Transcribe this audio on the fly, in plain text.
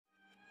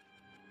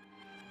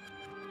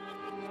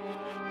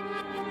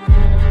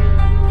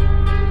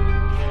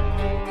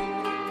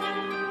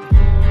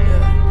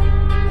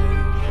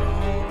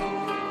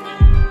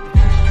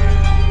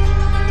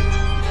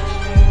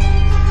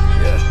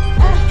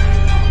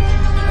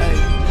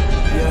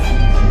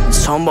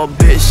Talking about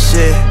bitch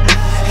shit.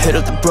 Hit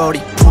up the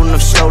Brody, pulling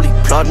up slowly,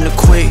 plotting a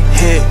quick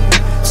hit.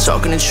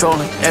 Talking and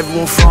trolling,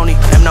 everyone phony,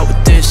 I'm not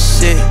with this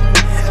shit.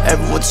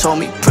 Everyone told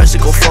me, press to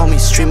go for me.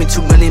 Streaming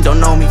 2 million,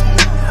 don't know me.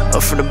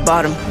 Up from the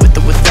bottom, with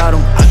or without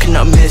them, I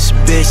cannot miss,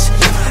 bitch.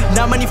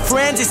 Not many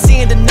friends, they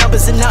seeing the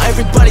numbers, and now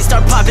everybody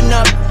start popping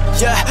up.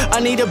 Yeah, I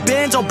need a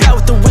Benz on black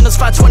with the windows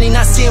 520,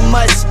 not seeing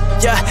much.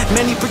 Yeah,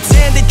 many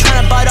pretend they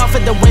tryna bite off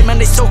at the way, man,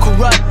 they so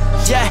corrupt.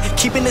 Yeah,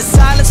 keeping it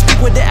silent,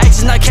 speak with the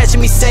actions, not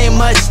catching me saying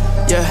much.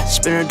 Yeah,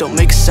 spinner don't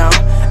make a sound.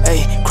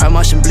 Ayy, crime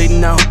motion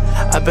bleeding out.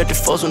 I bet the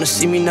foes wanna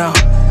see me now.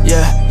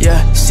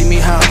 Yeah, see me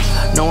how.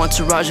 No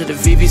entourage of the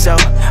VV's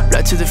out.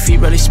 Black to the feet,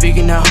 really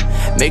speaking out.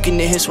 Making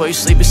the hits while you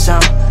sleeping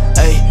sound.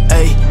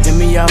 Ayy, hear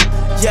me out.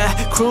 Yeah,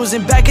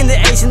 cruising back in the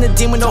H and the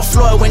D with no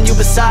floor when you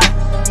beside.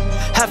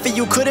 Half of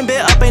you couldn't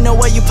bear up, ain't no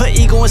way you put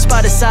ego and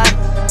spot aside.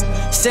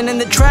 Sending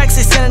the tracks,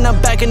 they sending them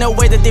back in the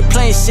way that they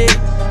playing shit.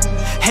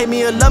 Hate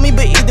me or love me,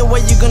 but either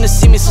way you gonna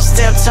see me, so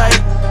stay uptight.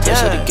 Yeah,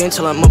 so the game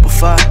till I'm up a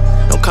 5.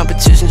 No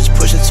competition, just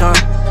pushing time.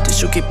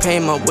 This will keep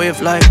paying my way of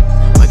life.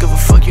 Why give a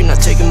fuck, you not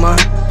taking mine.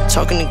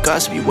 Talking to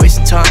gossip, you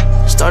wasting time.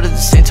 Started the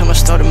same time I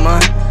started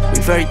mine.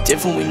 We very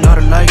different, we not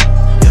alike.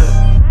 Yeah.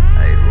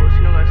 Hey, who else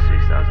you know got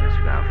 6,000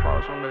 Instagram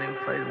followers, 1 million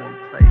plays, 1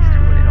 place, 2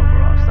 million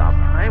overall. Stop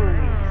playing with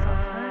me, stop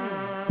playing.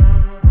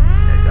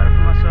 Yeah, got it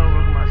for myself,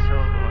 work for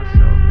myself,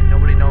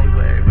 Nobody know me,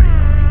 but everybody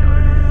know me, you know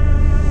what it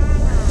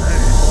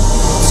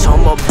is.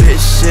 Talking about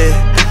bitch shit.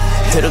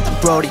 Hit up the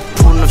Brody,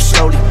 pulling up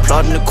slowly,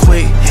 plotting a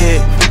quick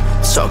hit.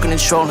 Talking and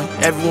trolling,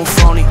 everyone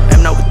phony,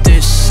 I'm not with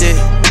this shit.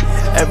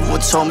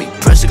 Everyone told me,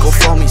 press to go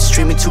for me.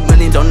 Streaming 2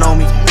 million, don't know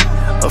me.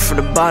 Up from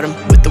the bottom,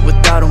 with or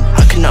without them,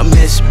 I cannot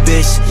miss,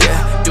 bitch.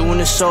 Yeah, doing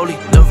it solely,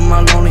 loving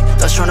my lonely.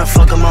 That's tryna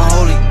fuck up my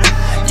holy.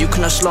 You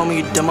cannot slow me,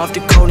 you dumb off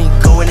the codeine.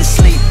 Go in and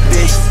sleep,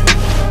 bitch.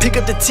 Pick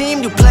up the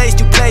team, new plays,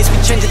 we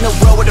changing the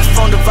world with a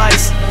phone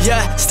device. Yeah,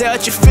 stay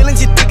out your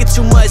feelings, you thinking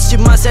too much. Your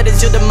mindset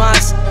is your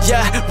demise.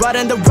 Yeah,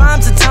 writing the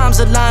rhymes, the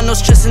times align, no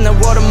stress in the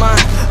world of mine.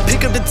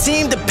 Pick up the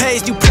team, the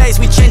pace, new plays,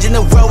 we changing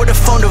the world with a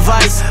phone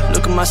device.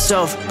 Look at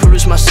myself,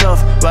 produce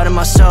myself, writing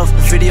myself,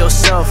 video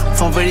self,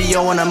 phone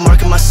video when I'm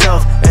marking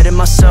myself, edit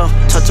myself,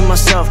 talk to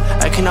myself.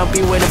 I cannot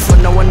be waiting for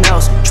no one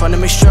else, trying to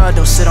make sure I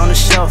don't sit on the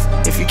shelf.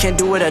 If you can't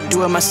do it, I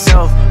do it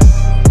myself.